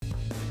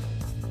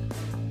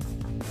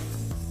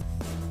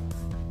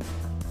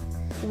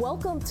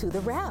Welcome to The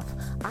Wrap.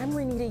 I'm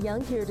Renita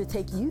Young here to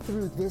take you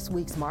through this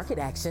week's market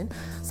action.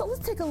 So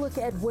let's take a look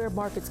at where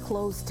markets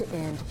closed to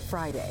end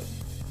Friday.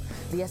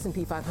 The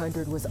S&P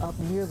 500 was up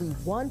nearly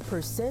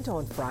 1%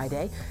 on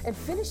Friday and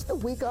finished the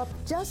week up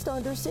just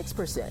under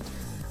 6%.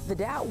 The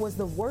Dow was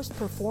the worst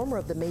performer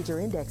of the major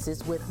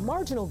indexes with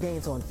marginal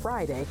gains on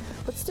Friday,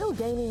 but still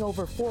gaining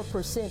over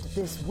 4%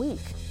 this week.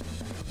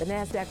 The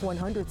NASDAQ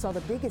 100 saw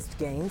the biggest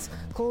gains,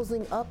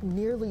 closing up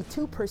nearly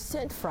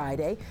 2%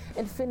 Friday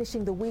and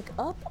finishing the week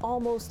up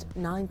almost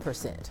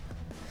 9%.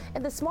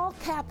 And the small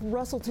cap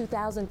Russell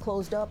 2000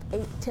 closed up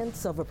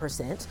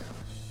 0.8%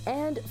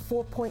 and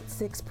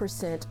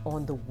 4.6%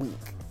 on the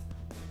week.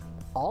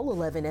 All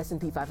 11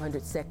 S&P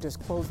 500 sectors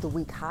closed the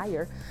week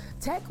higher.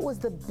 Tech was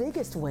the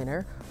biggest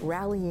winner,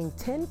 rallying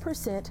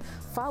 10%,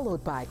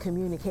 followed by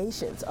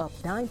communications up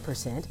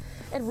 9%,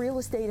 and real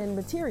estate and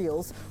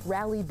materials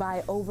rallied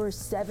by over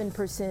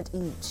 7%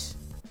 each.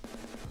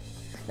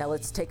 Now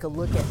let's take a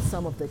look at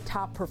some of the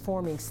top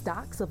performing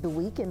stocks of the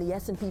week in the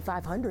S&P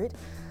 500.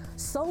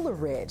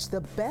 SolarEdge,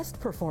 the best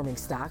performing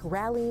stock,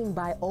 rallying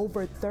by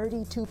over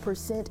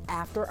 32%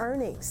 after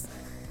earnings.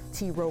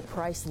 T. Rowe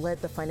Price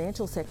led the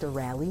financial sector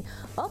rally,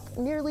 up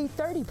nearly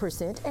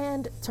 30%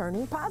 and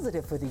turning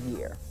positive for the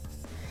year.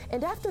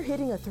 And after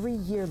hitting a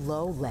 3-year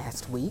low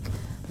last week,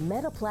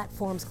 Meta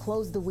Platforms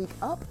closed the week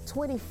up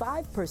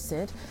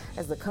 25%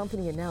 as the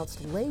company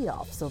announced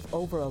layoffs of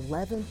over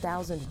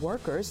 11,000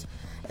 workers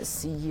as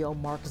CEO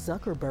Mark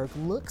Zuckerberg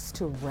looks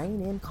to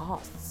rein in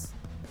costs.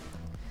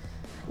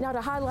 Now,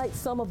 to highlight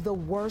some of the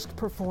worst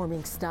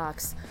performing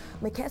stocks,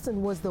 McKesson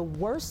was the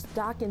worst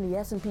stock in the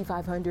S&P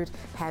 500,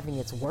 having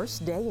its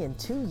worst day in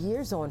 2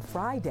 years on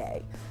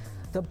Friday.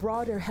 The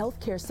broader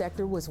healthcare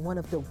sector was one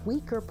of the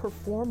weaker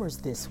performers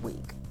this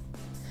week.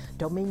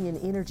 Dominion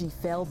Energy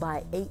fell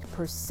by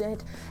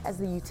 8% as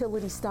the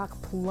utility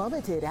stock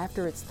plummeted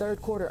after its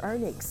third quarter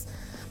earnings.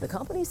 The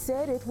company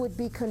said it would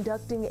be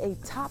conducting a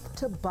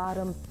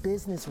top-to-bottom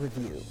business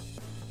review.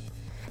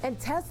 And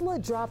Tesla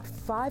dropped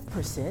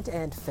 5%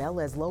 and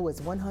fell as low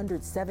as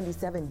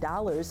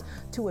 $177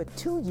 to a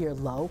 2-year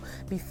low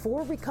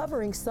before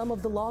recovering some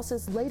of the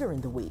losses later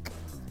in the week.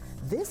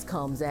 This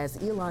comes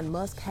as Elon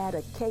Musk had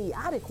a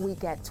chaotic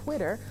week at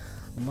Twitter.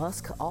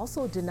 Musk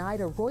also denied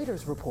a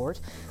Reuters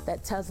report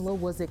that Tesla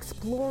was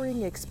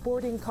exploring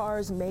exporting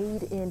cars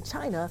made in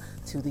China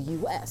to the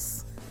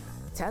U.S.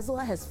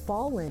 Tesla has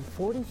fallen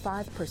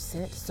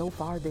 45% so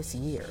far this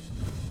year.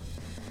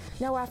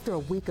 Now, after a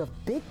week of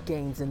big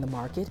gains in the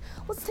market,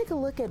 let's take a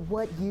look at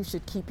what you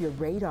should keep your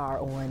radar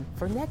on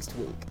for next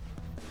week.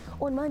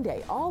 On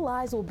Monday, all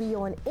eyes will be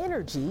on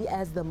energy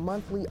as the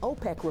monthly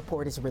OPEC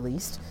report is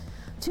released.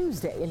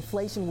 Tuesday,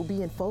 inflation will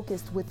be in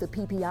focus with the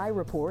PPI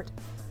report.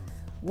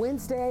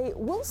 Wednesday,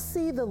 we'll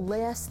see the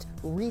last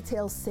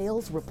retail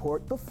sales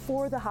report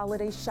before the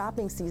holiday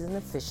shopping season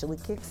officially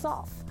kicks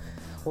off.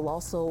 We'll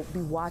also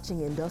be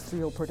watching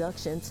industrial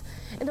productions,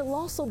 and it'll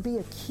also be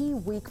a key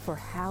week for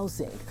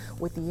housing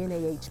with the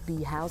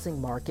NAHB housing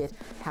market,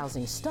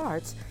 housing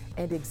starts,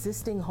 and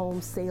existing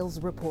home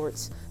sales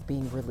reports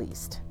being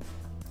released.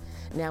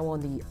 Now on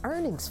the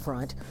earnings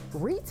front,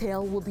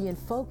 retail will be in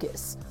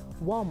focus.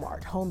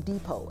 Walmart, Home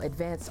Depot,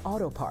 Advance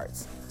Auto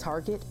Parts,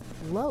 Target,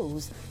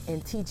 Lowe's,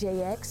 and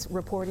TJX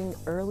reporting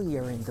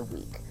earlier in the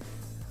week.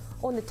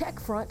 On the tech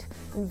front,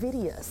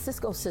 NVIDIA,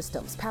 Cisco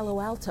Systems, Palo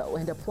Alto,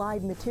 and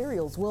Applied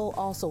Materials will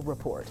also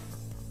report.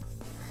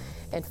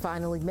 And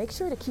finally, make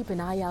sure to keep an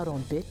eye out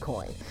on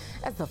Bitcoin,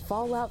 as the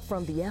fallout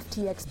from the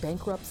FTX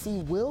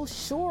bankruptcy will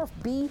sure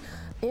be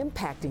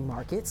impacting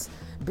markets.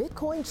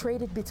 Bitcoin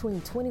traded between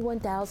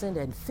 $21,000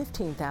 and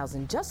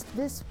 $15,000 just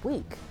this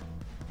week.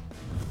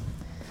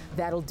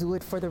 That'll do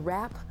it for The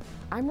Wrap.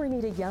 I'm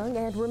Renita Young,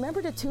 and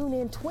remember to tune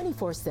in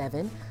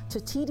 24/7 to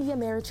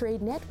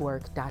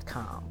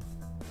TDAmeritradenetwork.com.